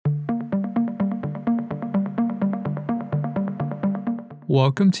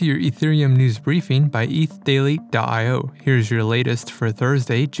Welcome to your Ethereum news briefing by wstETH.io. Here's your latest for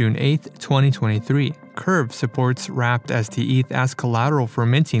Thursday, June 8th, 2023. Curve supports wstETH as collateral for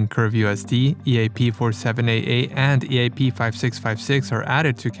minting crvUSD, EAP4788 and EAP5656 are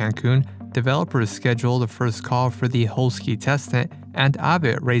added to Cancun. Developers schedule the first call for the Holsky testnet, and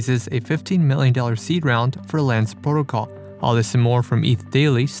Aave raises a $15 million seed round for Lens Protocol. All this and more from ETH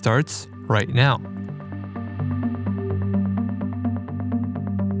Daily starts right now.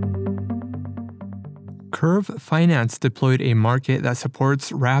 Curve Finance deployed a market that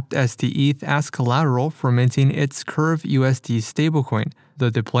supports wstETH as collateral for minting its crvUSD stablecoin. The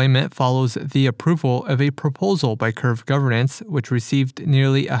deployment follows the approval of a proposal by Curve Governance, which received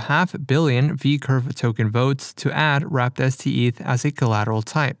nearly 500 million vCurve token votes to add wstETH as a collateral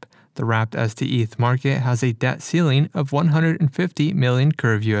type. The wstETH market has a debt ceiling of 150 million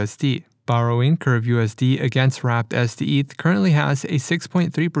crvUSD. Borrowing crvUSD against wstETH currently has a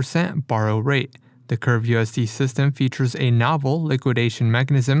 6.3% borrow rate. The crvUSD system features a novel liquidation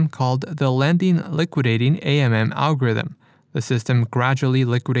mechanism called the Lending Liquidating AMM algorithm. The system gradually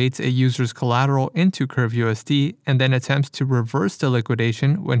liquidates a user's collateral into crvUSD and then attempts to reverse the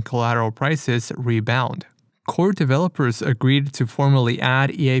liquidation when collateral prices rebound. Core developers agreed to formally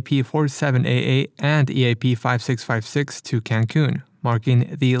add EAP4788 and EAP5656 to Cancun,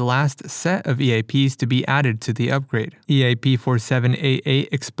 marking the last set of EAPs to be added to the upgrade. EAP4788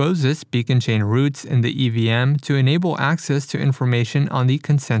 exposes beacon chain roots in the EVM to enable access to information on the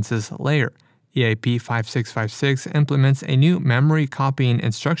consensus layer. EAP5656 implements a new memory copying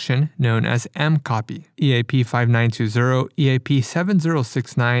instruction known as mcopy. EAP5920,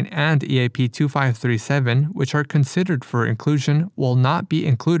 EAP7069, and EAP2537, which are considered for inclusion, will not be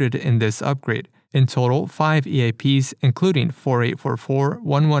included in this upgrade. In total, 5 EAPs, including 4844,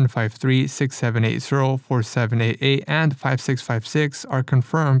 1153, 6780, 4788, and 5656, are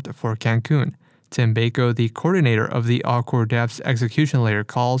confirmed for Cancun. Tim Bako, the coordinator of the All-Core Devs execution layer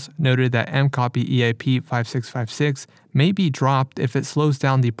calls, noted that mcopy EAP5656 may be dropped if it slows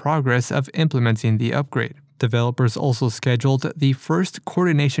down the progress of implementing the upgrade. Developers also scheduled the first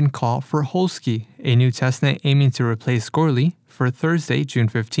coordination call for Holsky, a new testnet aiming to replace Goerli, for Thursday, June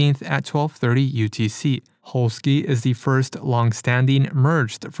 15th at 12:30 UTC. Holsky is the first long-standing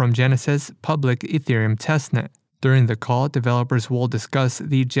merged from Genesis public Ethereum testnet. During the call, developers will discuss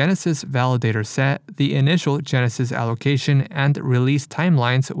the Genesis validator set, the initial Genesis allocation, and release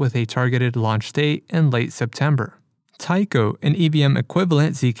timelines with a targeted launch date in late September. Tyco, an EVM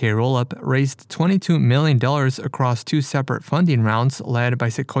equivalent ZK rollup, raised $22 million across two separate funding rounds led by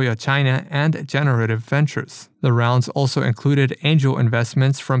Sequoia China and Generative Ventures. The rounds also included angel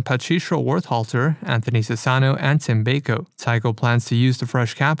investments from Patricio Werthalter, Anthony Sassano, and Tim Bako. Tyco plans to use the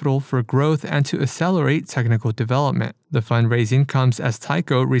fresh capital for growth and to accelerate technical development. The fundraising comes as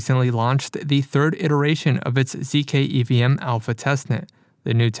Tyco recently launched the third iteration of its ZK EVM alpha testnet.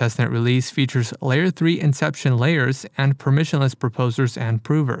 The new testnet release features Layer 3 inception layers and permissionless proposers and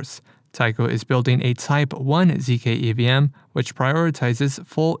provers. Tyco is building a Type 1 ZK EVM, which prioritizes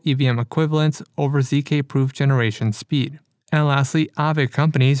full EVM equivalence over ZK proof generation speed. And lastly, Aave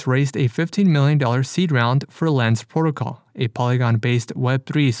companies raised a $15 million seed round for Lens Protocol, a Polygon-based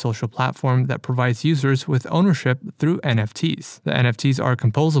Web3 social platform that provides users with ownership through NFTs. The NFTs are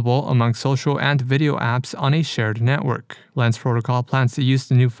composable among social and video apps on a shared network. Lens Protocol plans to use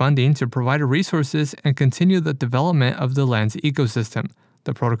the new funding to provide resources and continue the development of the Lens ecosystem.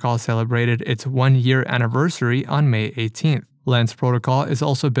 The protocol celebrated its one-year anniversary on May 18th. Lens Protocol is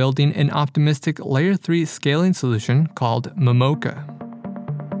also building an optimistic Layer 3 scaling solution called Momoka.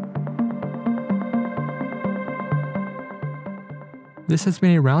 This has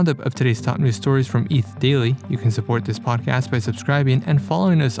been a roundup of today's top news stories from ETH Daily. You can support this podcast by subscribing and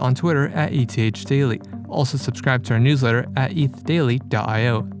following us on Twitter at ETHDaily. Also subscribe to our newsletter at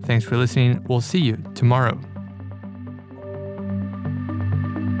wstETH.io. Thanks for listening. We'll see you tomorrow.